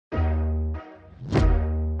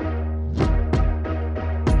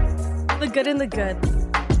good and the good.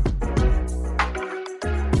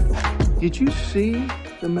 Did you see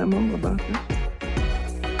the memo about this?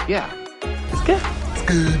 Yeah. It's good. It's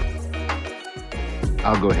good.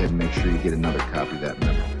 I'll go ahead and make sure you get another copy of that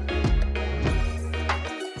memo.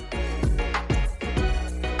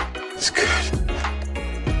 It's good.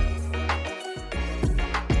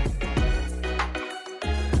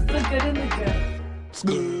 The good and the good. It's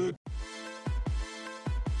good.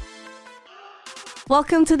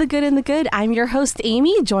 Welcome to The Good and the Good. I'm your host,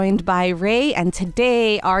 Amy, joined by Ray, and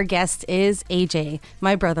today our guest is AJ,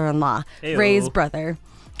 my brother-in-law, Heyo. Ray's brother.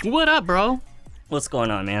 What up, bro? What's going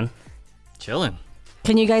on, man? Chilling.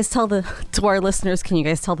 Can you guys tell to our listeners, can you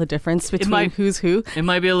guys tell the difference between who's who? It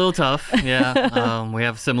might be a little tough. Yeah. We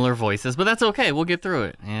have similar voices, but that's okay. We'll get through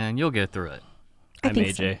it, and you'll get through it. I'm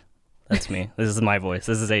think AJ. That's me. This is my voice.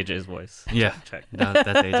 This is AJ's voice. Yeah. Check. That's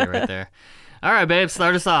AJ right there. All right, babe.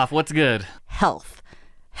 Start us off. What's good? Health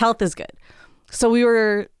is good. So we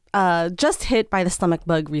were just hit by the stomach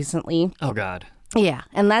bug recently. Oh, God. Yeah,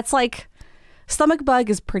 and that's like, stomach bug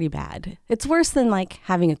is pretty bad. It's worse than like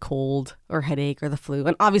having a cold or headache or the flu,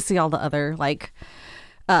 and obviously all the other like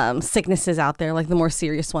sicknesses out there, like the more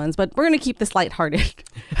serious ones. But we're gonna keep this lighthearted.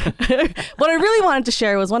 What I really wanted to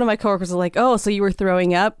share was one of my coworkers was like, "Oh, so you were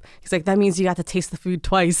throwing up?" He's like, "That means you got to taste the food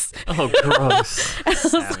twice." Oh, gross. I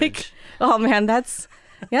was like, "Oh man, that's."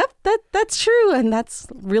 Yep, that's true, and that's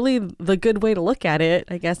really the good way to look at it.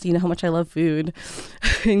 I guess you know how much I love food.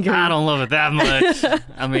 I don't love it that much.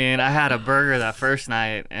 I mean, I had a burger that first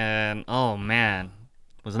night, and oh man,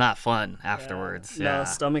 it was not fun afterwards. Yeah. No,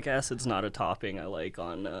 stomach acid's not a topping I like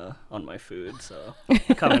on my food. So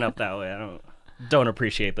coming up that way, I don't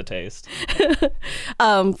appreciate the taste.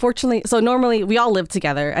 Fortunately, so normally we all live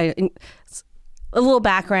together. A little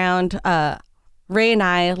background. Ray and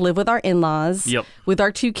I live with our in-laws, Yep. with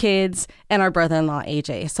our 2 kids, and our brother-in-law,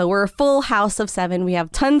 AJ. So we're a full house of 7. We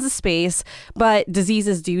have tons of space, but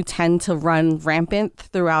diseases do tend to run rampant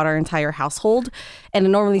throughout our entire household. And it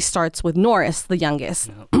normally starts with Norris, the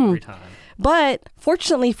youngest. Every time. But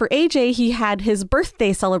fortunately for AJ, he had his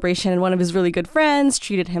birthday celebration, and one of his really good friends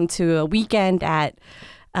treated him to a weekend at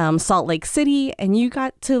Salt Lake City, and you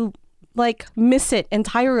got to like miss it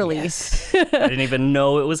entirely. Yes. I didn't even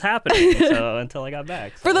know it was happening until I got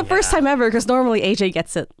back. For the first time ever, because normally AJ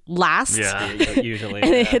gets it last. Yeah. Usually.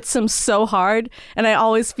 And it hits him so hard. And I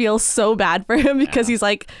always feel so bad for him because he's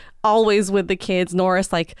like always with the kids.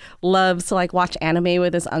 Norris like loves to like watch anime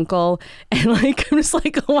with his uncle. And like I'm just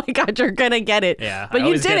like, oh my God, you're gonna get it. Yeah. But I you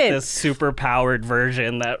always did get it. this super powered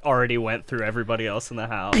version that already went through everybody else in the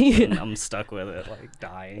house. And I'm stuck with it, like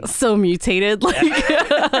dying. So mutated. Like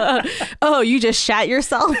oh, you just shat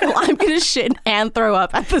yourself? Well, I'm gonna shit and throw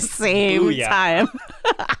up at the same Ooh, yeah. time.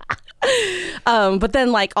 But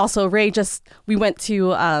then like also we went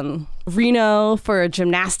to Reno for a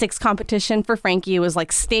gymnastics competition for Frankie. It was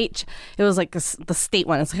like the state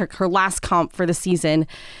one. It's like her last comp for the season,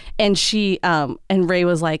 and she and Ray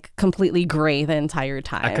was like completely gray the entire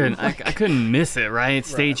time. I couldn't miss it, right?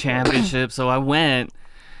 State championship. So I went.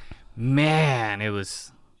 Man, it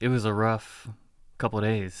was a rough couple of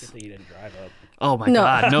days. You didn't drive up. Oh my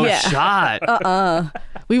God, no shot.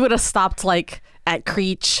 We would have stopped like at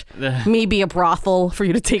Creech, maybe a brothel for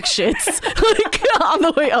you to take shits like on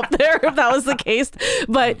the way up there if that was the case.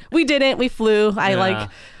 But we didn't. We flew.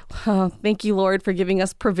 Thank you, Lord, for giving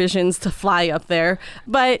us provisions to fly up there.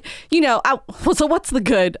 But so what's the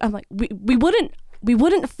good? I'm like, we wouldn't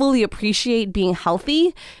fully appreciate being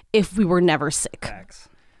healthy if we were never sick. Facts.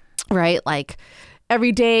 Right? Like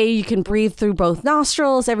every day you can breathe through both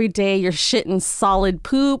nostrils. Every day you're shitting solid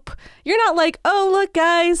poop. You're not like, oh, look,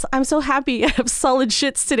 guys, I'm so happy I have solid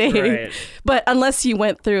shits today. Right. But unless you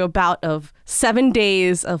went through a bout of 7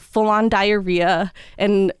 days of full-on diarrhea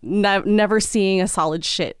and never seeing a solid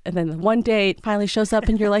shit. And then one day it finally shows up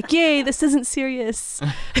and you're like, yay, this isn't serious.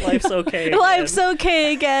 Life's okay again. Life's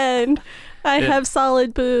okay again. I have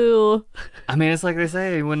solid poo. I mean, it's like they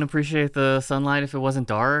say, you wouldn't appreciate the sunlight if it wasn't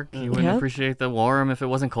dark. You wouldn't appreciate the warm if it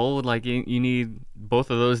wasn't cold. Like, you need both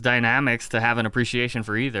of those dynamics to have an appreciation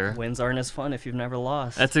for either. Wins aren't as fun if you've never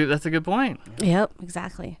lost. That's a good point. Yep,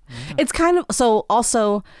 exactly. Yeah. It's kind of, so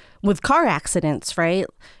also with car accidents, right?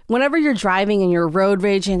 Whenever you're driving and you're road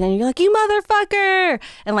raging and you're like, you motherfucker!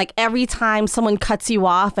 And like every time someone cuts you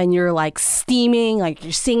off and you're like steaming, like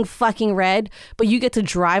you're seeing fucking red, but you get to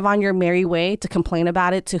drive on your merry way to complain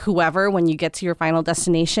about it to whoever when you get to your final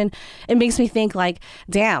destination, it makes me think like,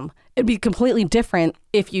 damn, it'd be completely different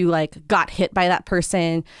if you like got hit by that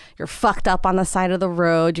person, you're fucked up on the side of the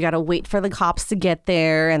road, you gotta wait for the cops to get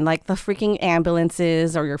there, and like the freaking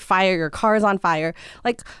ambulances, or your car's on fire.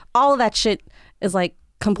 Like all of that shit is like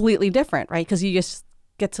completely different, right? Because you just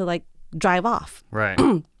get to like drive off. Right.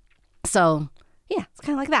 So yeah, it's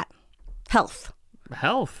kind of like that. Health.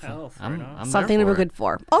 Health. I'm Something there to for be it. good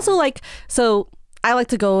for. Also, like, so I like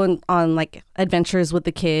to go on like adventures with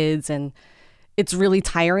the kids, and it's really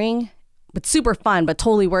tiring, but super fun, but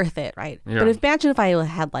totally worth it, right? Yeah. But imagine if I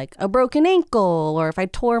had like a broken ankle, or if I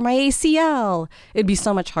tore my ACL, it'd be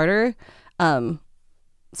so much harder.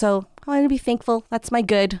 So I want to be thankful. That's my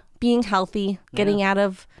good. Being healthy, getting out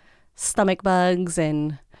of stomach bugs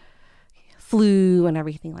and flu and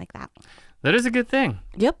everything like that. That is a good thing.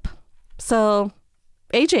 Yep. So,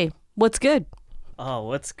 AJ, what's good? Oh,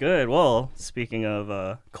 what's good? Well, speaking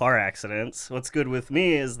of car accidents, what's good with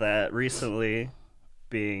me is that recently,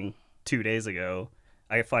 being 2 days ago,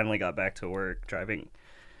 I finally got back to work driving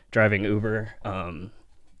Uber.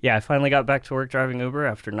 I finally got back to work driving Uber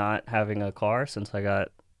after not having a car since I got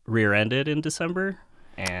rear-ended in December,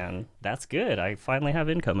 and that's good. I finally have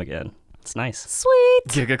income again. It's nice. Sweet.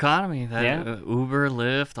 Gig economy. That, Yeah. Uber,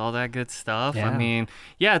 Lyft, all that good stuff. Yeah. I mean,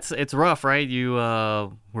 yeah, it's rough, right? You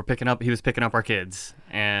he was picking up our kids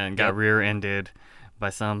and got Yep. rear-ended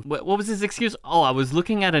by some. What was his excuse? Oh, I was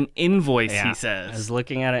looking at an invoice. Yeah. He says. I was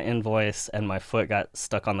looking at an invoice and my foot got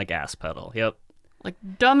stuck on the gas pedal. Yep. Like,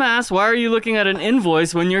 dumbass, why are you looking at an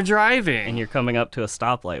invoice when you're driving? And you're coming up to a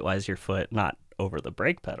stoplight. Why is your foot not over the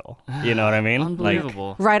brake pedal? You know what I mean?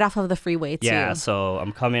 Unbelievable. Right off of the freeway, too. Yeah, so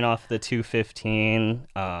I'm coming off the 215,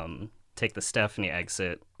 take the Stephanie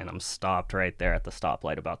exit, and I'm stopped right there at the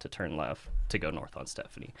stoplight about to turn left to go north on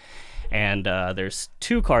Stephanie. And there's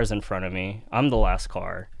 2 cars in front of me. I'm the last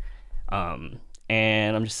car. And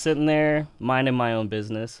I'm just sitting there minding my own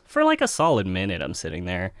business. For like a solid minute, I'm sitting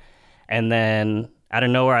there. And then out of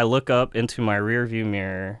nowhere, I look up into my rear view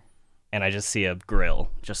mirror, and I just see a grill,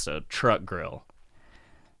 just a truck grill.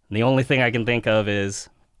 And the only thing I can think of is,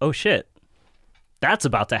 oh shit, that's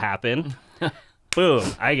about to happen. Boom,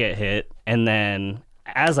 I get hit. And then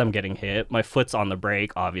as I'm getting hit, my foot's on the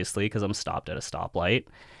brake, obviously, because I'm stopped at a stoplight.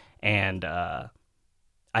 And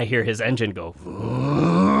I hear his engine go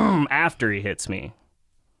vroom after he hits me.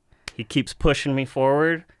 He keeps pushing me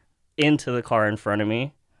forward into the car in front of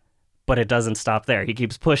me, but it doesn't stop there. He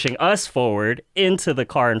keeps pushing us forward into the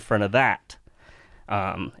car in front of that.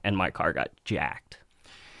 And my car got jacked.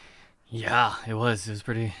 Yeah, it was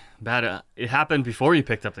pretty bad. It happened before you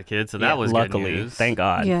picked up the kids, so that was luckily, good news. thank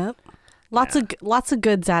God. Yep. Lots of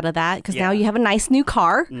goods out of that, because now you have a nice new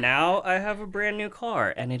car. Now I have a brand new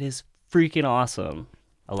car, and it is freaking awesome.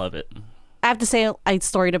 I love it. I have to say, I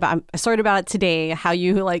storied about it today, how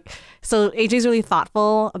you so AJ's really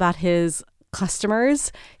thoughtful about his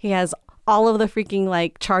customers. He has all of the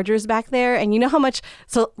freaking chargers back there, and you know how much,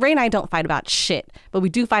 so Ray and I don't fight about shit, but we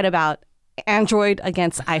do fight about Android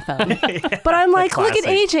against iPhone. But I'm like, look at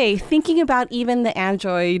AJ thinking about even the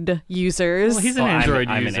Android users. Well, he's an Android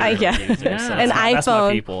I'm user. an Android user, so and that's my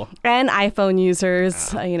iPhone people. and iPhone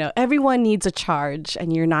users. Everyone needs a charge,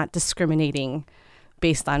 and you're not discriminating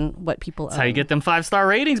based on what people That's how you get them 5-star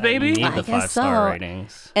ratings, baby. Need I the guess 5-star so.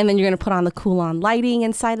 ratings. And then you're going to put on the cool-on lighting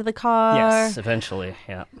inside of the car. Yes, eventually.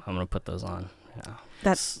 Yeah, I'm gonna put those on. Yeah.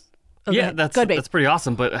 That's Yeah, that's good, babe. that's pretty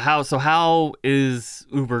awesome. But how is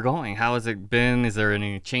Uber going? How has it been? Is there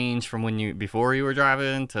any change from before you were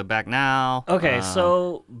driving to back now? Okay,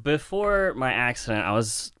 so before my accident, I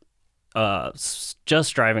was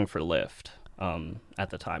just driving for Lyft at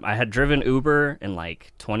the time. I had driven Uber in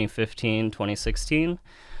 2015, 2016.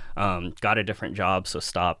 Got a different job, so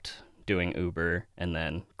stopped doing Uber and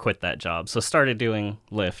then quit that job. So started doing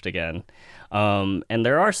Lyft again. And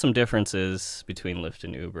there are some differences between Lyft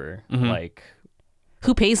and Uber.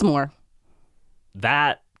 Who pays more?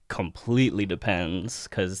 That completely depends,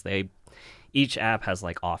 because each app has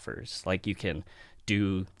offers. You can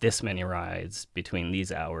do this many rides between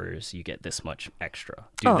these hours, you get this much extra.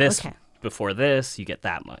 Do this before this, you get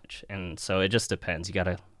that much. And so it just depends. You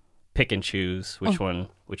gotta pick and choose which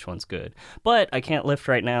one's good. But I can't Lyft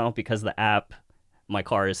right now because the app, my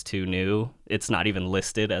car is too new. It's not even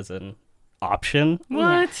listed as an option.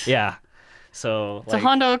 What? Yeah. So It's a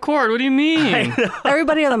Honda Accord. What do you mean?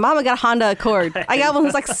 Everybody or the mama got a Honda Accord. I got one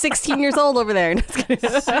who's 16 years old over there.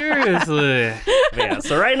 Seriously. Yeah,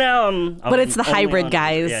 so right now But it's the only hybrid, on-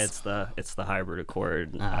 guys. Yeah, it's the hybrid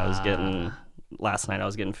Accord. Last night I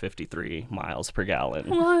was getting 53 miles per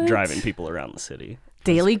gallon driving people around the city.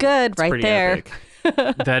 Daily good, right Pretty there.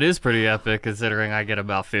 epic. That is pretty epic considering I get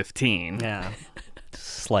about 15. Yeah.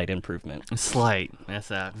 Slight improvement. Slight.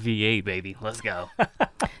 That's a V8, baby. Let's go.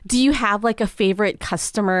 Do you have a favorite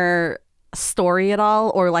customer story at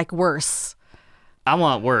all, or worse? I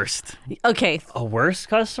want worst. Okay. A worst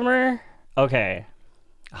customer? Okay.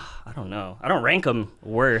 I don't know. I don't rank them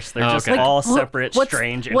worse. They're just okay. all separate,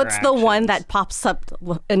 strange What's the one interactions. that pops up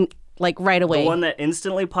and like right away? The one that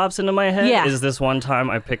instantly pops into my head Yeah. is this one time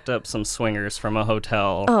I picked up some swingers from a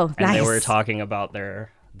hotel. Oh, and they nice. were talking about their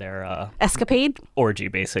Escapade? orgy,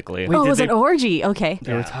 basically. Oh, it did was they- an orgy. Okay.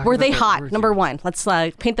 They were talking Were they about their hot? orgy. Number one. Let's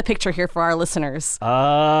paint the picture here for our listeners.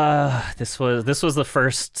 This was the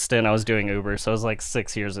first stint I was doing Uber, so it was like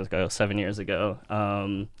 7 years ago.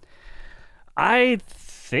 I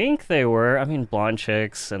think they were, blonde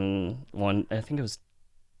chicks and one, I think it was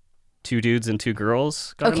 2 dudes and 2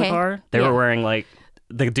 girls got in the Okay. car. They Yeah. were wearing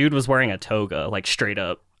the dude was wearing a toga, like straight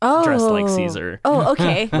up, dressed like Caesar. Oh,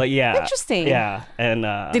 okay. But yeah. Interesting. Yeah. And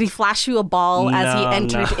Did he flash you a ball as he No,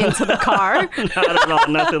 entered no. into the car? not at all,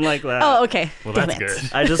 nothing like that. Oh, okay. Well, Damn that's it.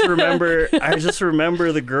 good. I just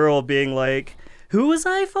remember the girl being like, "Who was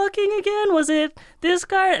I fucking again? Was it this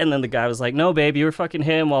guy?" And then the guy was like, "No, babe, you were fucking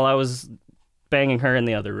him while I was banging her in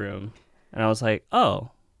the other room." And I was like, "Oh,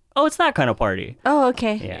 it's that kind of party." Oh,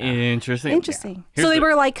 okay. Yeah. Interesting. Interesting. Here's So they the-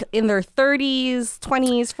 were like in their 30s,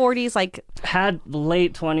 20s, 40s, like Had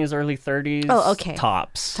late 20s, early 30s. Oh, okay.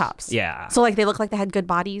 Tops. Yeah. So like they look like they had good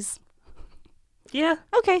bodies. Yeah.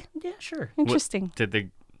 Okay. Yeah, sure. Interesting. Did they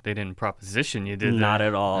didn't proposition you, did they? Not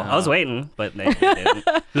at all. I was waiting, but they didn't.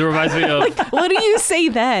 It reminds me of What do you say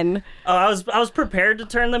then? Oh, I was prepared to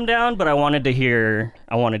turn them down, but I wanted to hear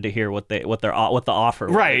what the offer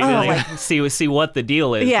was. Right. Like, see what the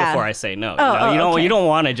deal is Yeah. before I say no. Okay. You don't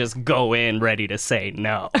want to just go in ready to say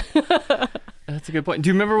no. That's a good point. Do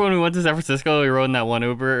you remember when we went to San Francisco? We rode in that one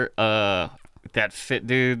Uber, that fit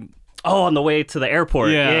dude. Oh, on the way to the airport.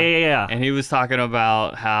 Yeah. And he was talking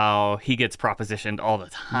about how he gets propositioned all the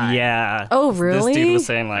time. Yeah. Oh, really? This dude was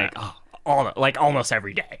saying almost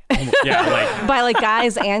every day. Yeah, like By like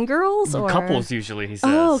guys and girls or couples usually, he says.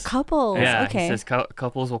 Oh, couples. Yeah, Okay. he says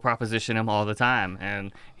couples will proposition him all the time.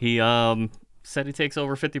 And he said he takes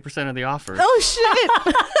over 50% of the offers. Oh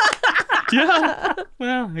shit. Yeah.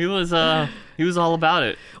 Well, he was all about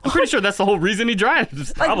it. I'm pretty sure that's the whole reason he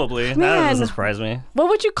drives. Probably. That man. doesn't surprise me. What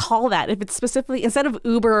would you call that if it's specifically instead of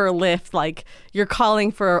Uber or Lyft, like you're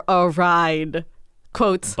calling for a ride,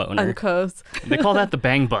 quotes, Boner. unquotes. They call that the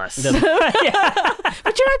bang bus. But you're not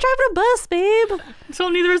driving a bus, babe. So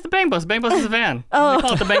neither is the bang bus. Bang bus is a van. Oh. They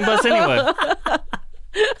call it the bang bus anyway.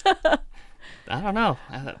 I don't know.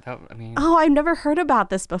 I mean, Oh, I've never heard about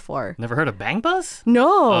this before. never heard of bang bus? No.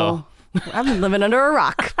 Oh. I've been living under a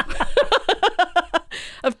rock.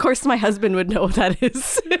 Of course, my husband would know what that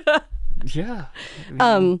is. Yeah.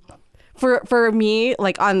 For me,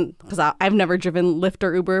 like because I've never driven Lyft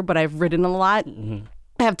or Uber, but I've ridden a lot. Mm-hmm.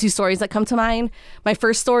 I have 2 stories that come to mind. My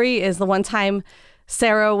first story is the one time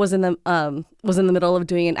Sarah was in the middle of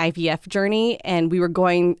doing an IVF journey, and we were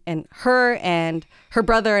going, and her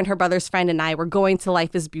brother and her brother's friend and I were going to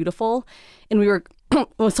Life is Beautiful, and we were.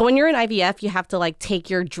 So when you're in IVF, you have to like take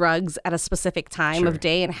your drugs at a specific time of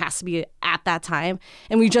day, and it has to be at that time.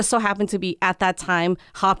 And we just so happened to be at that time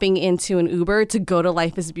hopping into an Uber to go to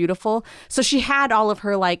Life is Beautiful. So she had all of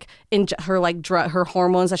her her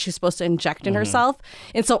hormones that she's supposed to inject in herself.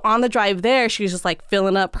 And so on the drive there, she was just like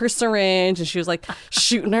filling up her syringe, and she was like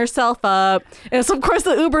shooting herself up. And so of course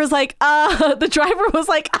the Uber is like, the driver was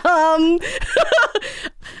like,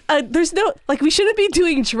 there's no, like, we shouldn't be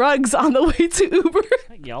doing drugs on the way to Uber.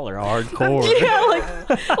 Y'all are hardcore. Yeah,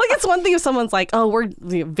 like it's one thing if someone's like, oh, we're a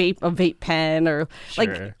vape pen, or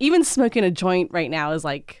like Sure. even smoking a joint right now is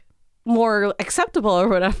like more acceptable or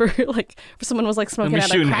whatever. Like if someone was like smoking be out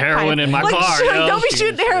a shooting crack heroin pipe, in my like, car, yo. Don't be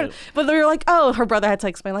shooting heroin. But they were like, oh, her brother had to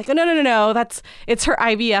explain like, oh, no, it's her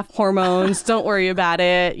IVF hormones. Don't worry about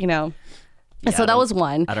it. And so that was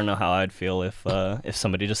one. I don't know how I'd feel if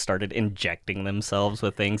somebody just started injecting themselves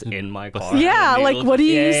with things in my car. Yeah, like what do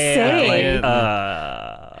you say?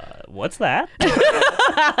 Like, what's that?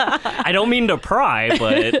 I don't mean to pry,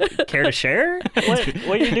 but care to share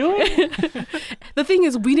what you're doing? The thing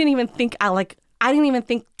is, we didn't even think. I didn't even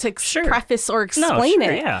think to preface or explain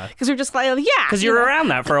it. Yeah. Because we're just like, yeah. Because you're around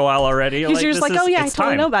that for a while already. Because you're just like, oh yeah, I it's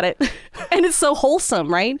totally time. know about it. And it's so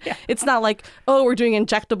wholesome, right? Yeah. It's not like, oh, we're doing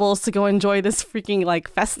injectables to go enjoy this freaking like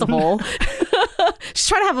festival. She's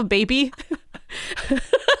trying to have a baby.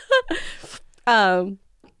 I'm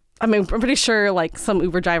pretty sure like some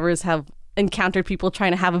Uber drivers have encountered people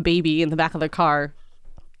trying to have a baby in the back of their car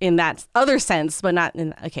in that other sense, but not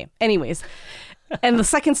in, okay. Anyways. And the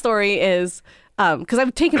second story is, because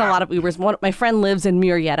I've taken a lot of Ubers. My friend lives in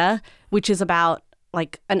Murrieta, which is about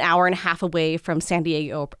like an hour and a half away from San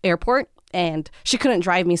Diego Airport, and she couldn't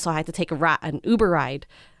drive me, so I had to take an Uber ride.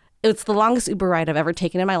 It's the longest Uber ride I've ever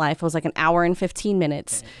taken in my life. It was like an hour and 15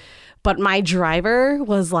 minutes. But my driver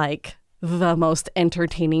was like the most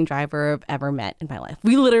entertaining driver I've ever met in my life.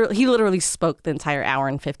 He literally spoke the entire hour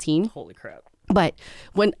and 15. Holy crap. But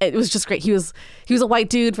when it was just great, he was a white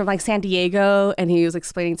dude from like San Diego, and he was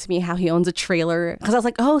explaining to me how he owns a trailer. Because I was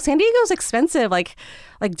like, oh, San Diego's expensive. Like,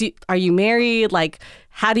 are you married? Like,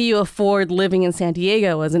 how do you afford living in San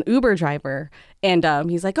Diego as an Uber driver? And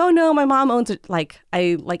he's like, oh no, my mom owns it. Like,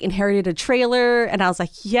 I inherited a trailer, and I was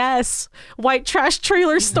like, yes, white trash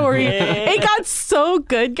trailer story. It got so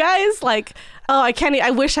good, guys. Like, oh,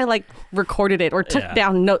 I wish I like recorded it or took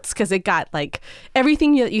down notes, because it got like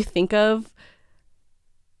everything that you think of.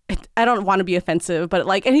 I don't want to be offensive, but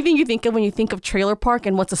like anything you think of when you think of trailer park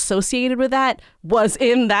and what's associated with that was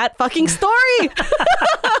in that fucking story.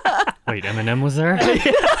 Wait, Eminem was there?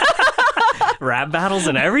 Rap battles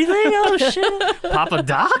and everything? Oh, shit. Papa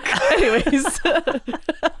Doc? Anyways,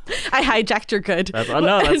 I hijacked your good. That's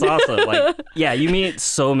awesome. Like, yeah, you meet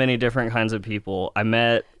so many different kinds of people. I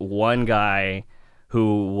met one guy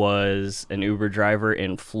who was an Uber driver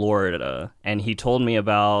in Florida, and he told me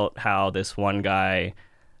about how this one guy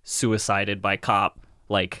suicided by cop,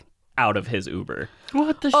 like, out of his Uber.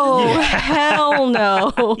 What the shit? Oh, hell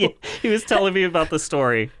no. Yeah, he was telling me about the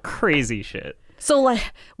story. Crazy shit. So, like,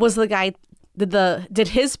 was the guy, did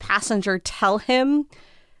his passenger tell him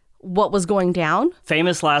what was going down?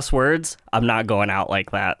 Famous last words, I'm not going out like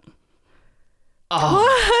that.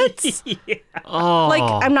 Oh. What? Yeah. Oh. Like,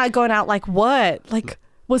 I'm not going out like what? Like,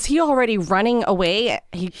 was he already running away?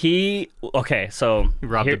 Okay, so He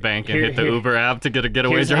robbed a bank and hit the Uber app to get a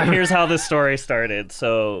getaway driver. Here's how this story started.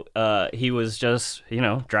 So he was just,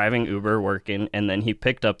 driving Uber, working, and then he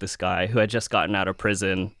picked up this guy who had just gotten out of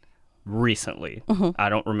prison recently. Mm-hmm. I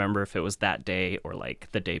don't remember if it was that day or like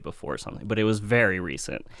the day before or something, but it was very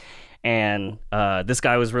recent. And this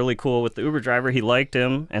guy was really cool with the Uber driver. He liked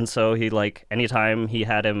him, and so he, like, anytime he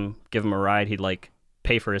had him give him a ride, he'd like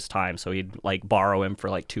pay for his time. So he'd like borrow him for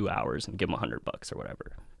like 2 hours and give him $100 or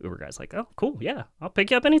whatever. Uber guy's like, oh, cool, yeah, I'll pick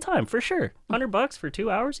you up anytime for sure. $100 for 2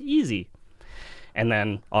 hours, easy. And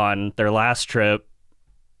then on their last trip,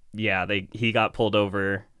 yeah, he got pulled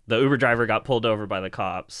over. The Uber driver got pulled over by the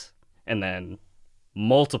cops, and then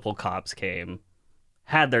multiple cops came,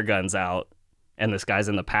 had their guns out, and this guy's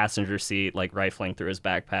in the passenger seat, like rifling through his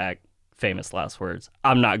backpack. Famous last words,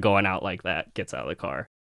 I'm not going out like that. Gets out of the car.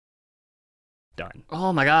 Done.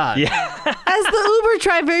 Oh my God. Yeah. As the Uber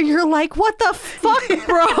driver, you're like, what the fuck,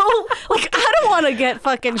 bro? Like, I don't want to get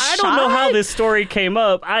fucking shot. I don't know how this story came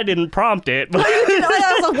up. I didn't prompt it. But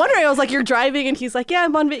I was wondering. I was like, you're driving, and he's like, yeah,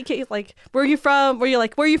 I'm on vacation. Like, where are you from? Where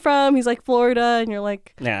are you from? He's like, Florida, and you're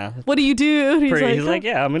like, yeah. What do you do? And He's like,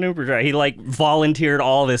 yeah, I'm an Uber driver. He like volunteered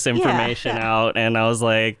all this information out, and I was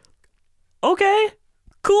like, okay.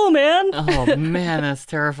 Cool, man. Oh man, that's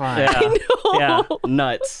terrifying. Yeah. I know. Yeah,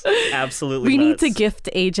 nuts. Absolutely We nuts. need to gift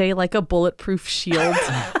AJ like a bulletproof shield,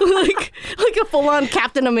 like a full-on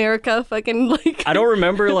Captain America fucking like. I don't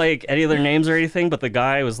remember like any of their names or anything, but the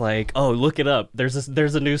guy was like, "Oh, look it up. There's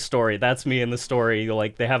a new story. That's me in the story.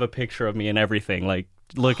 Like they have a picture of me and everything. Like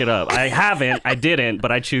look it up." I didn't,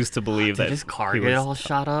 but I choose to believe Did that his car he get was- all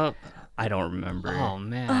shot up? I don't remember. Oh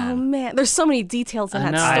man. Oh man, there's so many details in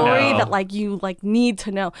I that know. story I know. that like you like need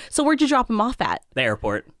to know. So where'd you drop him off at? The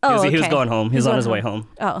airport. Oh, he was okay. going home. He was He's on going his way home.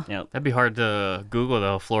 home. Oh, Yep. That'd be hard to Google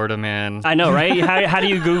though, Florida man. I know, right? How do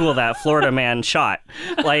you Google that Florida man shot?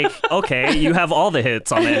 Like, okay, you have all the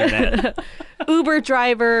hits on the internet. Uber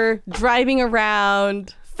driver driving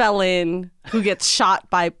around, felon who gets shot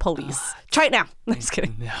by police. Try it now. No, just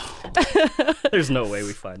kidding. There's no way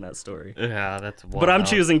we find that story. Yeah, that's wild. But I'm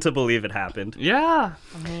choosing to believe it happened. Yeah.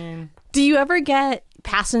 I mean, Do you ever get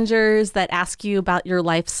passengers that ask you about your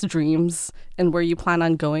life's dreams and where you plan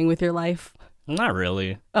on going with your life? Not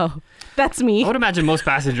really. Oh, that's me. I would imagine most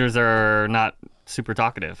passengers are not super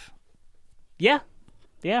talkative. Yeah.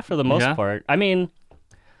 Yeah, for the most Yeah? part. I mean,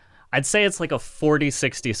 I'd say it's like a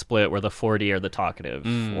 40-60 split where the 40 are the talkative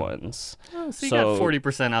ones. Oh, so you got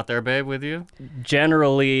 40% out there, babe, with you.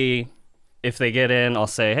 Generally, if they get in, I'll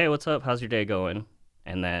say, hey, what's up? How's your day going?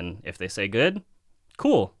 And then if they say good,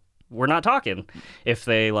 cool. We're not talking. If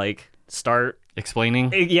they like start Explaining.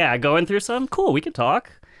 going through some, cool, we can talk.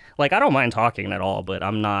 Like, I don't mind talking at all, but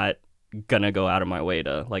I'm not gonna go out of my way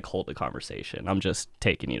to like hold a conversation. I'm just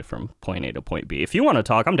taking you from point A to point B. If you want to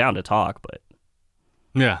talk, I'm down to talk, but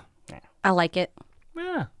Yeah. I like it.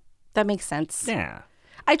 Yeah. That makes sense. yeah.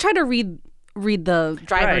 I try to read the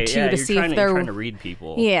driver Right, too yeah, to you're see trying if to, they're you're trying to read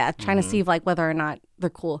people. Yeah, trying to see if, like, whether or not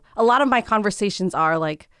they're cool. A lot of my conversations are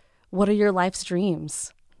like, what are your life's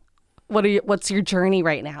dreams? What's your journey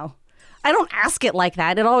right now? I don't ask it like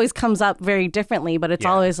that. It always comes up very differently, but it's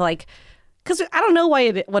Yeah. always like, because I don't know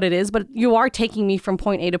what it is, but you are taking me from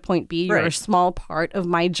point A to point B. You're a small part of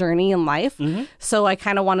my journey in life. So I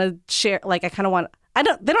kind of want to share, like, they don't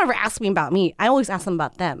ever ask me about me. I always ask them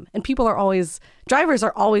about them. And drivers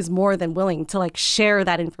are always more than willing to like share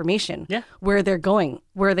that information. Yeah. Where they're going,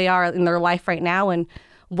 where they are in their life right now, and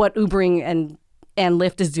what Ubering and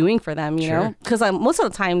Lyft is doing for them, you know? Because most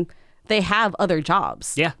of the time they have other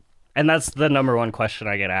jobs. Yeah. And that's the number one question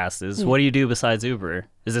I get asked is, what do you do besides Uber?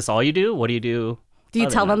 Is this all you do? What do you do? Do you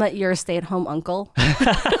tell them that you're a stay-at-home uncle?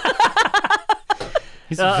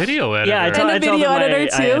 He's a video editor. Yeah, I tell them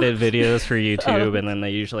I edit videos for YouTube, and then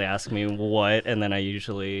they usually ask me what, and then I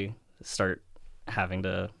usually start having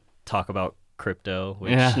to talk about crypto,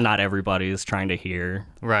 which not everybody is trying to hear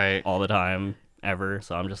all the time, ever.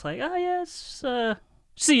 So I'm just like, oh, yeah, it's just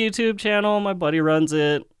a YouTube channel. My buddy runs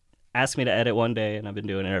it. Asked me to edit one day, and I've been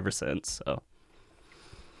doing it ever since. So,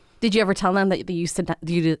 did you ever tell them that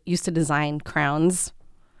you used to design crowns?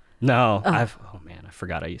 No, I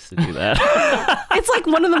forgot I used to do that. It's like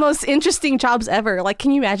one of the most interesting jobs ever. Like,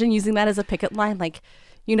 can you imagine using that as a picket line? Like,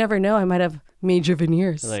 you never know, I might have major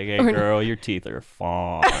veneers. Like, hey girl, your teeth are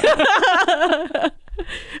fine.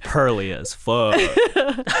 Pearly as fuck.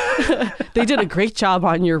 They did a great job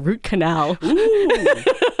on your root canal. Ooh.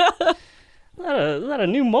 Is that a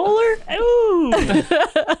new molar? Ooh,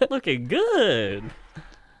 looking good.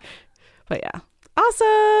 But yeah,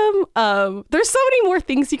 awesome. There's so many more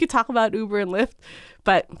things you could talk about Uber and Lyft,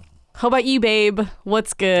 but how about you, babe?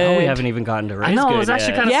 What's good? Oh, we haven't even gotten to race. I know, good I was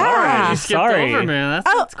actually yet. kind of sorry. You skipped over, man.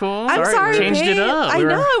 That's cool. I'm sorry, Changed babe. it up.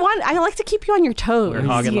 I like to keep you on your toes. We're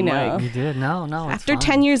hogging the mic. You did. No. After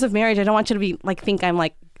 10 years of marriage, I don't want you to be like think I'm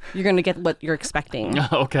like you're gonna get what you're expecting.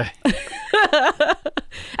 Okay.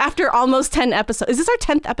 After almost 10 episodes. Is this our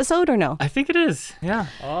 10th episode or no? I think it is. Yeah.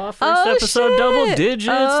 Oh, first episode, double digits.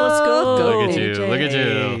 Let's go. Look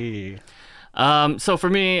at you. So for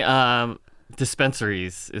me,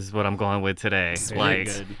 dispensaries is what I'm going with today. Very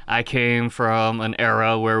good. I came from an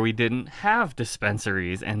era where we didn't have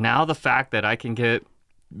dispensaries, and now the fact that I can get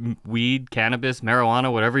weed, cannabis,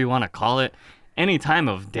 marijuana, whatever you want to call it, any time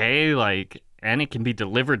of day, like, and it can be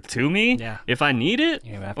delivered to me if I need it,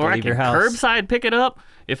 or I can curbside pick it up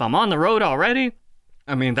if I'm on the road already.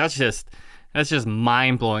 I mean, that's just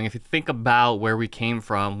mind-blowing. If you think about where we came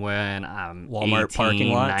from when I'm Walmart 18,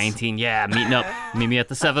 parking lots. 19, meet me at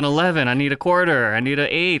the 7-Eleven. I need a quarter. I need an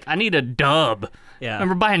eighth. I need a dub. Yeah.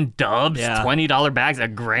 Remember buying dubs, $20 bags, a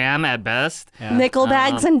gram at best? Yeah. Nickel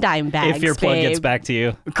bags and dime bags, if your plug babe. gets back to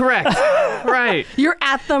you. Correct. Right. You're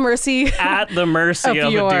at the mercy of a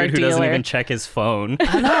dude who doesn't even check his phone.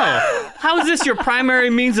 I know. How is this your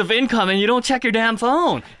primary means of income and you don't check your damn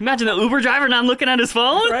phone? Imagine the Uber driver not looking at his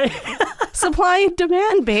phone. Right. Supply and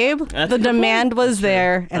demand, babe. The demand was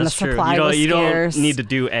there and the supply was scarce. You don't need to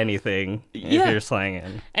do anything if you're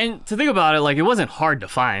slanging. And to think about it, like, it wasn't hard to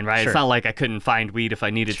find, right? Sure. It's not like I couldn't find weed if I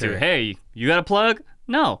needed to. Hey, you got a plug?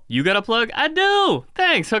 No. You got a plug? I do.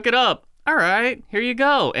 Thanks. Hook it up. All right. Here you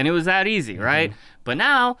go. And it was that easy, right? But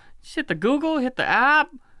now, just hit the Google, hit the app.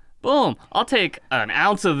 Boom. I'll take an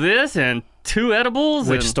ounce of this and 2 edibles.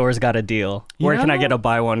 Which store's got a deal? Where can I get a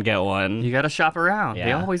buy one, get one? You got to shop around. Yeah.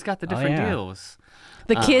 They always got the different deals.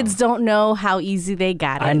 The kids don't know how easy they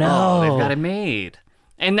got it. I know. They've got it made.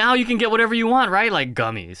 And now you can get whatever you want, right? Like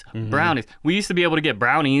gummies, brownies. We used to be able to get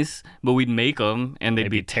brownies, but we'd make them and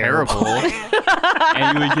they'd be terrible.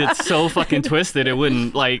 And you would get so fucking twisted, it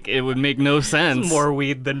would make no sense. More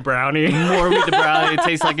weed than brownie. More weed than brownie. It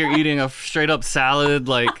tastes like you're eating a straight up salad.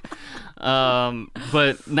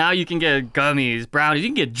 But now you can get gummies, brownies. You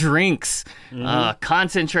can get drinks,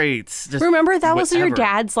 concentrates. Just remember that was your whatever.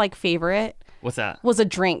 dad's like favorite? What's that? Was a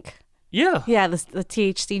drink. Yeah. Yeah, the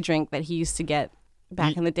THC drink that he used to get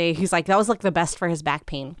back in the day. He's like, that was like the best for his back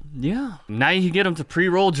pain. Yeah. Now you can get them to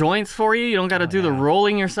pre-roll joints for you. You don't got to do the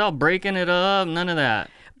rolling yourself, breaking it up, none of that.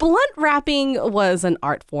 Blunt wrapping was an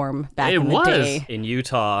art form back in the day. In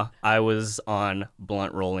Utah, I was on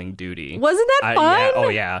blunt rolling duty. Wasn't that fun? Yeah, oh,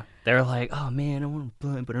 yeah. They're like, oh, man, I want to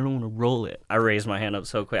blunt, but I don't want to roll it. I raised my hand up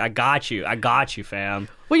so quick. I got you, fam.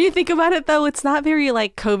 When you think about it, though, it's not very,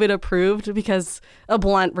 like, COVID approved because a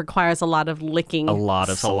blunt requires a lot of licking. A lot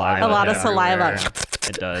of saliva. A lot of saliva.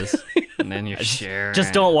 It does. And then you share.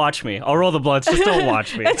 Just don't watch me. I'll roll the blunts. Just don't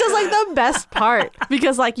watch me. It's just, like, the best part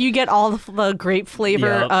because, like, you get all the grape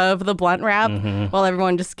flavor of the blunt wrap while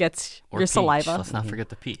everyone just gets your peach. saliva. Let's not forget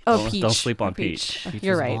the peach. Oh, peach. Don't sleep on peach.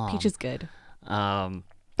 You're right. Bomb. Peach is good.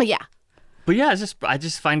 But yeah, I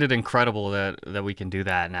just find it incredible that we can do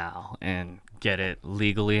that now and get it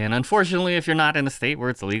legally. And unfortunately, if you're not in a state where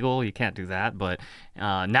it's legal, you can't do that. But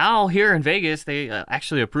now here in Vegas, they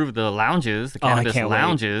actually approved the lounges, the cannabis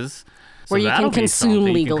lounges. Where you can that'll be consume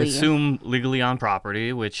something. legally. You can consume legally on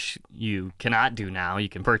property, which you cannot do now. You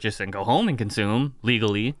can purchase and go home and consume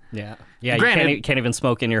legally. Yeah. Yeah, Granted- you can't even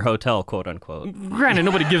smoke in your hotel, quote unquote. Granted,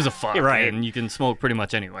 nobody gives a fuck. Right. And you can smoke pretty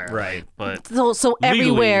much anywhere. Right. But So legally-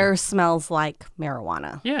 everywhere smells like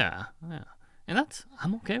marijuana. yeah. And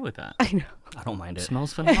I'm okay with that. I know. I don't mind It it.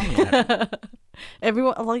 smells phenomenal.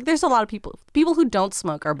 Everyone, like, there's a lot of people who don't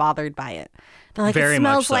smoke are bothered by it. They're like, Very it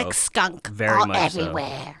much smells so. like skunk Very all much so.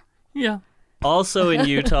 everywhere. Yeah. Also in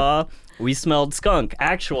Utah, we smelled skunk,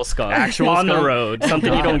 actual skunk, skunk? on the road.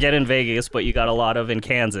 Something you don't get in Vegas, but you got a lot of in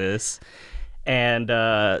Kansas. And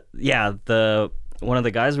one of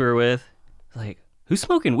the guys we were with, was like, who's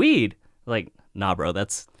smoking weed? Like, nah, bro,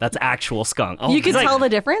 that's actual skunk. You can He's like, tell the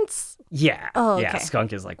difference? Yeah. Oh, Yeah, okay.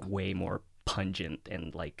 skunk is like way more pungent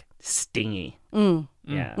and like stingy.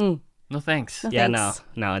 Yeah. No thanks. Yeah, Thanks.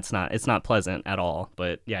 no, it's not. It's not pleasant at all.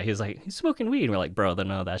 But yeah, he was like, he's smoking weed. And we're like, bro,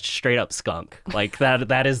 no, that's straight up skunk. Like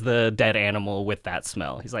that is the dead animal with that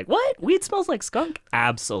smell. He's like, what? Weed smells like skunk?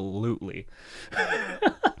 Absolutely.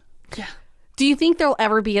 Do you think there'll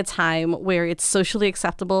ever be a time where it's socially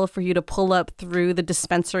acceptable for you to pull up through the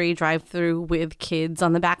dispensary drive-through with kids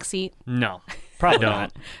on the back seat? No. Probably I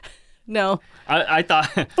not. don't. No. I thought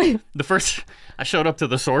I showed up to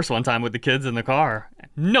the source one time with the kids in the car.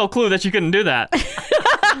 No clue that you couldn't do that.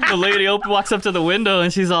 The lady walks up to the window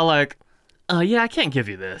and she's all like, yeah, I can't give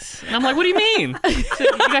you this. And I'm like, what do you mean? She said,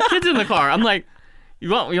 you got kids in the car. I'm like, you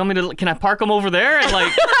want me to, can I park them over there? And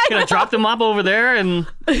like, can I drop them off over there? And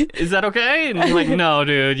is that okay? And he's like, no,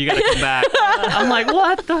 dude, you gotta come back. I'm like,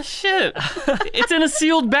 what the shit? It's in a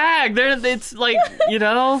sealed bag. It's like,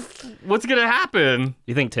 what's gonna happen?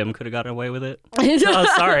 You think Tim could have gotten away with it? Oh,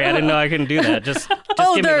 sorry, I didn't know I couldn't do that. Just give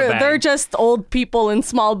me the bag. they're just old people in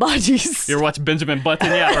small bodies. You're watching Benjamin Button,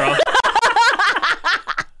 yeah, bro.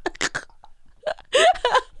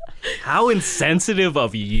 How insensitive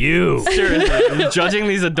of you. Seriously, judging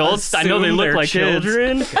these adults, I know they Assume look they're like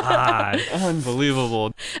children. kids. God.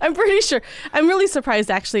 Unbelievable. I'm pretty sure. I'm really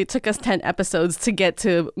surprised, actually. It took us 10 episodes to get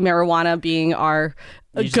to marijuana being our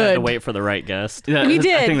You just good. had to wait for the right guest. Yeah, We I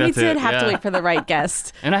did. think We that's did it, have to yeah. wait for the right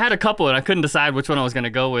guest. And I had a couple, and I couldn't decide which one I was going to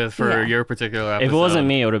go with for Yeah. your particular episode. If it wasn't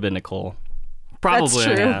me, it would have been Nicole. Probably.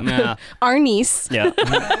 That's true. Yeah. Our niece, Yeah.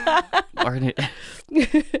 Arnie-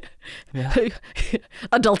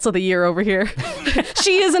 adults of the year over here.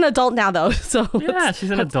 She is an adult now, though. So yeah,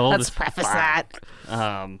 she's an adult. let's It's preface fine.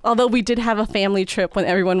 that. Although we did have a family trip when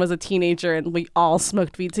everyone was a teenager and we all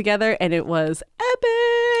smoked weed together, and it was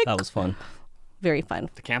epic. That was fun. Very fun.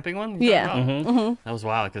 The camping one? You Yeah. talking about? That was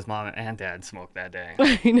wild because mom and dad smoked that day.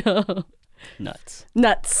 I know. Nuts.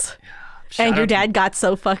 Nuts. Shout And your out to- dad got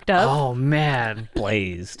so fucked up. Oh, man.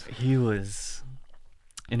 Blazed. He was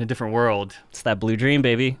in a different world. It's that blue dream,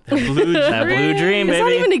 baby. Blue That blue dream, Does that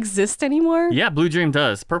baby. even exist anymore? Yeah, Blue Dream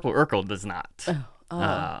does. Purple Urkel does not.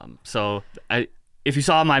 So if you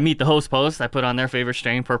saw my Meet the Host post, I put on their favorite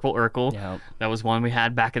strain, Purple Urkel. Yeah. That was one we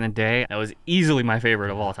had back in the day. That was easily my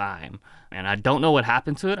favorite of all time. And I don't know what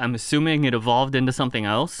happened to it. I'm assuming it evolved into something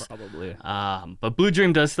else. Probably. But Blue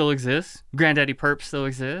Dream does still exist. Granddaddy Perp still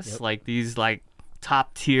exists. Yep. Like these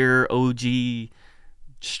top tier OG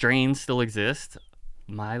strains still exist.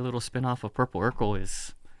 My little spin-off of Purple Urkel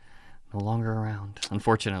is no longer around,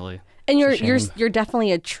 unfortunately. And a you're shame.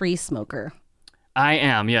 definitely a tree smoker. I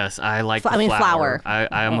am, yes. I like the flower.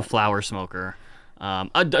 I am a flower smoker.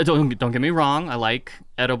 Don't get me wrong. I like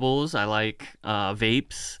edibles. I like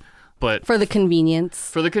vapes. But For the convenience.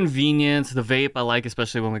 for the convenience, the vape I like,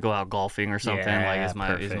 especially when we go out golfing or something. Yeah, Is my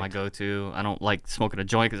perfect. go-to. I don't like smoking a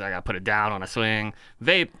joint because I gotta put it down on a swing.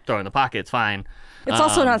 Vape, throw it in the pocket, it's fine. It's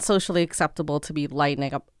also not socially acceptable to be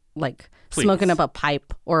lighting up, like Please. smoking up a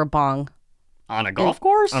pipe or a bong On a golf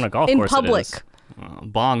course. On a golf in course public. it is.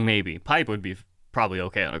 Bong maybe. Pipe would be probably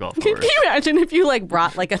okay on a golf Can course. you imagine if you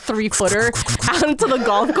brought a 3-footer out into the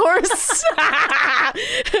golf course?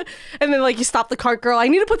 And then you stop the cart, girl. I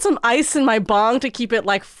need to put some ice in my bong to keep it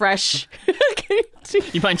fresh.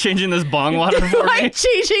 You mind changing this bong water for me?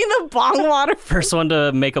 Changing the bong water. First one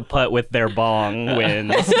to make a putt with their bong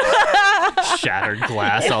wins. Shattered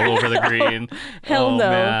glass all over the green. Hell oh, no.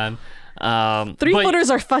 Man. 3-footers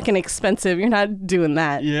are fucking expensive. You're not doing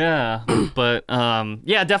that. Yeah, but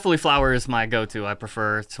yeah, definitely flower is my go-to. I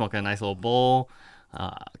prefer smoking a nice little bowl,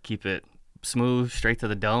 keep it smooth, straight to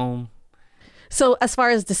the dome. So as far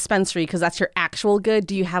as dispensary, because that's your actual good,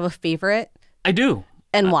 do you have a favorite? I do.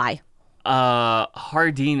 And why?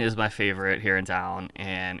 Hardin is my favorite here in town,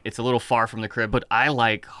 and it's a little far from the crib, but I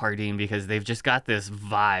like Hardin because they've just got this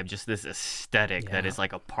vibe, just this aesthetic that is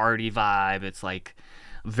like a party vibe. It's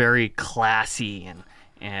very classy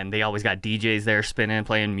and they always got DJs there spinning,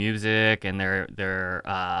 playing music, and their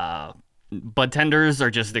bud tenders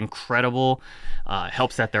are just incredible.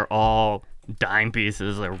 Helps that they're all dime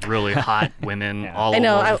pieces. They're really hot women. All I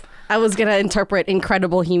know. of them. I was gonna interpret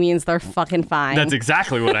incredible. He means they're fucking fine. That's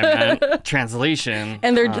exactly what I meant. Translation.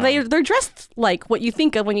 And they're dressed like what you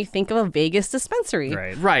think of when you think of a Vegas dispensary.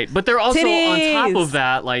 Right. But they're also Titties. on top of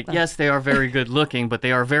that, like, yes, they are very good looking, but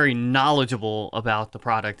they are very knowledgeable about the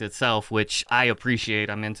product itself, which I appreciate.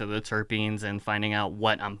 I'm into the terpenes and finding out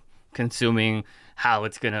what I'm consuming, how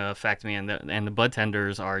it's going to affect me. And the bud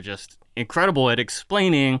tenders are just incredible at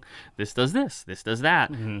explaining this does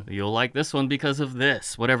that. You'll like this one because of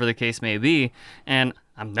this, whatever the case may be. And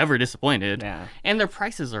I'm never disappointed. Yeah. And their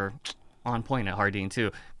prices are on point at Hardin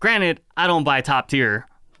too. Granted, I don't buy top tier.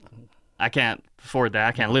 I can't afford that.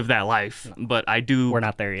 I can't live that life. But I do. We're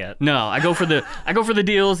not there yet. No, I go for the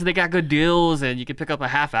deals. They got good deals, and you can pick up a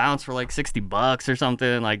half ounce for like $60 or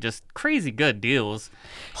something. Like, just crazy good deals.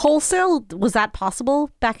 Wholesale, was that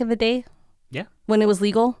possible back in the day Yeah. when it was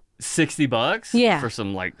legal? $60? Yeah. For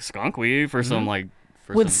some like skunk weed, for some like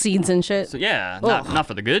With seeds and shit. So yeah, not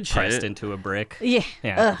for the good Pressed shit. into a brick. Yeah.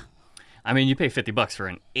 Yeah. I mean, you pay $50 for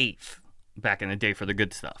an eighth back in the day for the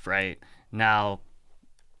good stuff, right? Now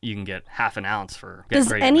you can get half an ounce for.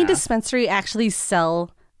 Does any dispensary actually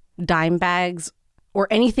sell dime bags or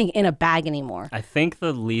anything in a bag anymore? I think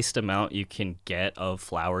the least amount you can get of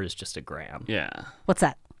flour is just a gram. Yeah, What's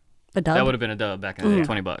that? A dub? that would have been a dub back in the day,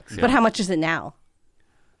 $20. Yeah. But how much is it now?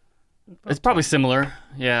 It's probably similar.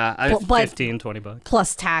 Yeah, But 15, $20.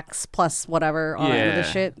 plus tax, plus whatever, all that other Yeah,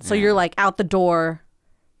 shit. So you're like out the door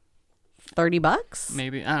 $30?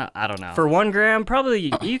 maybe I don't know. For 1 gram,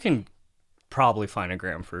 probably you can probably find a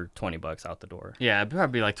gram for $20 out the door. Yeah, it'd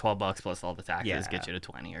probably be like $12 plus all the taxes, Yeah. get you to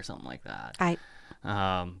 20 or something like that. I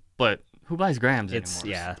But who buys grams It's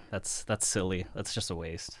anymore? that's silly. That's just a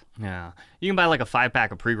waste. Yeah, you can buy like a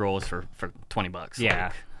 5-pack of pre-rolls for $20. Yeah.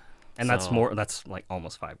 like, And so- that's like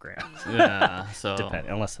almost 5 grams. yeah. So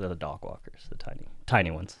Unless they're the dog walkers, the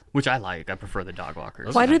tiny ones. which I like. I prefer the dog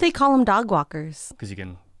walkers. why do they call them dog walkers? Because you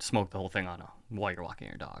can smoke the whole thing while you're walking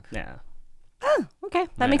your dog. Yeah. Okay,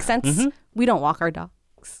 that makes sense. Mm-hmm. We don't walk our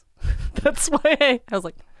dogs. That's why I was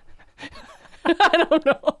like, I don't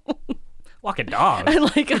know. Walk a dog. I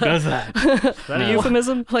like Does that? Is that a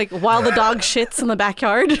euphemism? like while the dog shits in the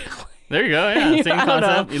backyard. There you go. Yeah, same I don't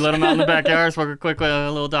concept. know. You let them out in the backyard, smoke a quick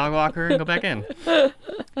little dog walker, and go back in.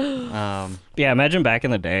 Yeah, imagine back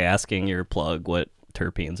in the day asking your plug what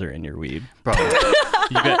terpenes are in your weed. Bro,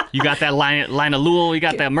 you got that line of Lul, you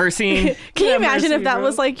got that Myrcene. Can you imagine mercy, if that bro.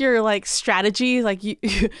 was like your like strategy? Like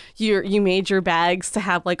you made your bags to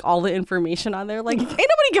have like all the information on there. Like ain't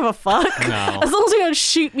nobody give a fuck. No. As long as you don't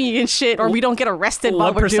shoot me and shit, or we don't get arrested while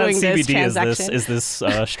What we're percent doing this CBD transaction. is this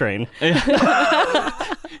strain?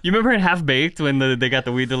 You remember in Half Baked when they got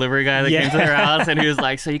the weed delivery guy that came to their house and he was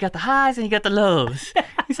like, so you got the highs and you got the lows.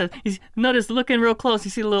 He said, notice looking real close, you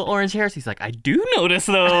see the little orange hairs. He's like, I do notice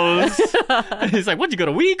those. He's like, what'd you go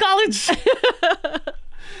to weed college?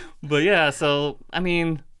 But yeah, so, I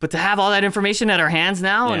mean, but to have all that information at our hands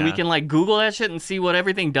now and we Yeah. can like Google that shit and see what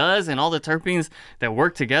everything does and all the terpenes that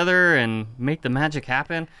work together and make the magic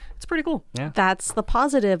happen, it's pretty cool. That's the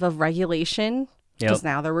positive of regulation, because Yep.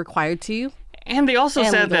 now they're required to. And they also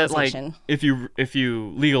And said that like legalization. if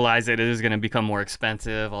you legalize it, it is going to become more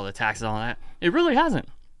expensive, all the taxes, all that. It really hasn't.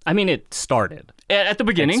 I mean, it started. At the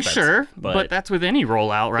beginning, Expensive, sure, but- but that's with any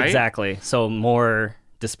rollout, right? Exactly. So more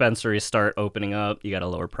dispensaries start opening up. You got to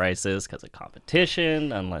lower prices because of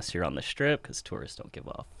competition, unless you're on the strip, because tourists don't give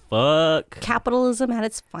a fuck. Capitalism at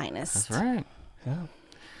its finest. That's right. Yeah.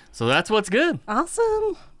 So that's what's good.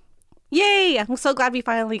 Awesome. Yay. I'm so glad we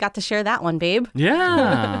finally got to share that one, babe.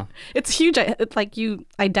 Yeah. It's huge. It's like you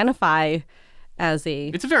identify as a...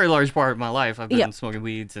 It's a very large part of my life. I've been Yeah. smoking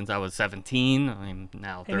weed since I was 17. I'm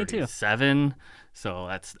now Hey, me too. 37. So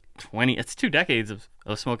that's 20. It's 2 decades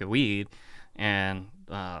of smoking weed. And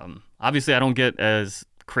obviously I don't get as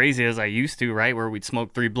crazy as I used to, right? Where we'd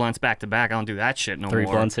smoke 3 blunts back to back. I don't do that shit no 3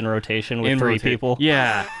 more. blunts in rotation with In 3 rota- people.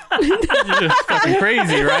 Yeah. It's fucking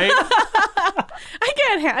crazy, right? I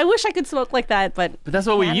can't. I wish I could smoke like that, but But that's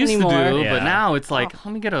what we Not used anymore. to do. Yeah. But now it's like,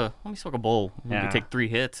 let me smoke a bowl. Yeah. We take 3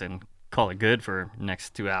 hits and call it good for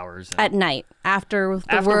next 2 hours. at night after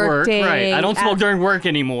the After work day, right? I don't smoke during work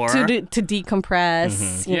anymore. to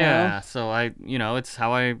decompress. You yeah. know, So it's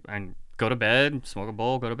how I go to bed, smoke a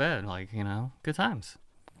bowl, go to bed. Like, good times.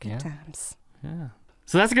 times. Yeah.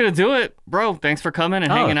 So that's gonna do it, bro. Thanks for coming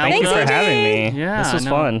and Oh, hanging out thank you with for us. having me. Yeah, This was I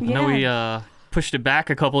know- fun. I know we pushed it back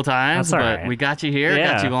a couple times, That's all but right. we got you here,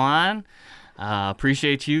 got Yeah. you on.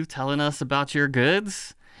 Appreciate you telling us about your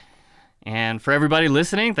goods. And for everybody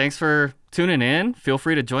listening, thanks for tuning in. Feel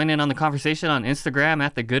free to join in on the conversation on Instagram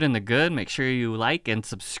at The Good and the Good. Make sure you like and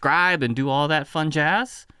subscribe and do all that fun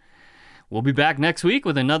jazz. We'll be back next week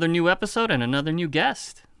with another new episode and another new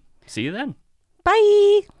guest. See you then.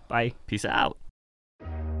 Bye. Bye. Peace out.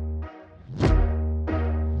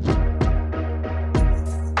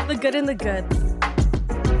 The Good and the Good.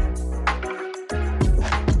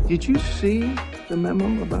 Did you see the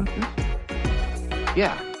memo about this?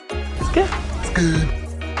 Yeah, It's good.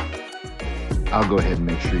 I'll go ahead and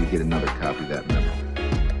make sure you get another copy of that memo.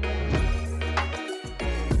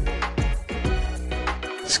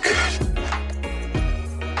 It's good.